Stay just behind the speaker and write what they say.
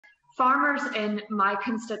Farmers in my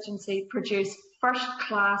constituency produce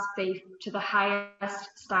first-class beef to the highest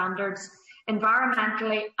standards,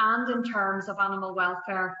 environmentally and in terms of animal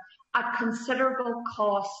welfare, at considerable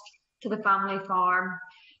cost to the family farm.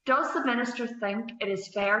 Does the Minister think it is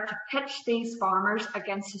fair to pitch these farmers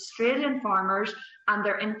against Australian farmers and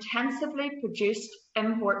their intensively produced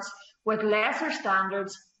imports with lesser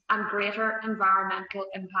standards and greater environmental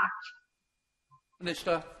impact?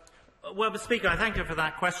 Minister. Well, Mr. Speaker, I thank you for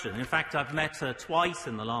that question. In fact, I've met twice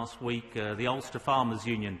in the last week the Ulster Farmers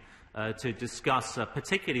Union to discuss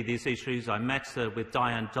particularly these issues. I met with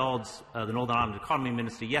Diane Dodds, the Northern Ireland Economy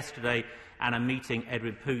Minister, yesterday, and I'm meeting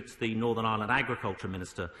Edwin Poots, the Northern Ireland Agriculture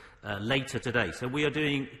Minister, later today. So we are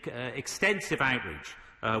doing extensive outreach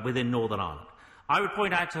within Northern Ireland. I would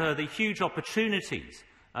point out to her the huge opportunities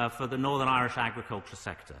for the Northern Irish agriculture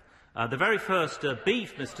sector. The very first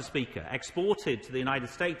beef, Mr. Speaker, exported to the United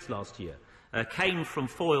States last year came from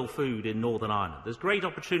Foyle Food in Northern Ireland. There's great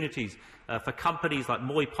opportunities for companies like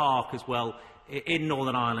Moy Park as well in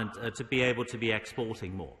Northern Ireland to be able to be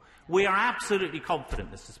exporting more. We are absolutely confident,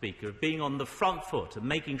 Mr. Speaker, of being on the front foot and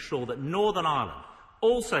making sure that Northern Ireland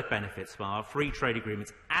also benefits from our free trade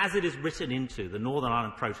agreements as it is written into the Northern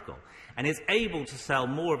Ireland Protocol and is able to sell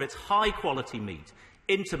more of its high-quality meat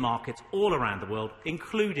into markets all around the world,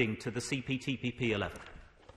 including to the CPTPP 11.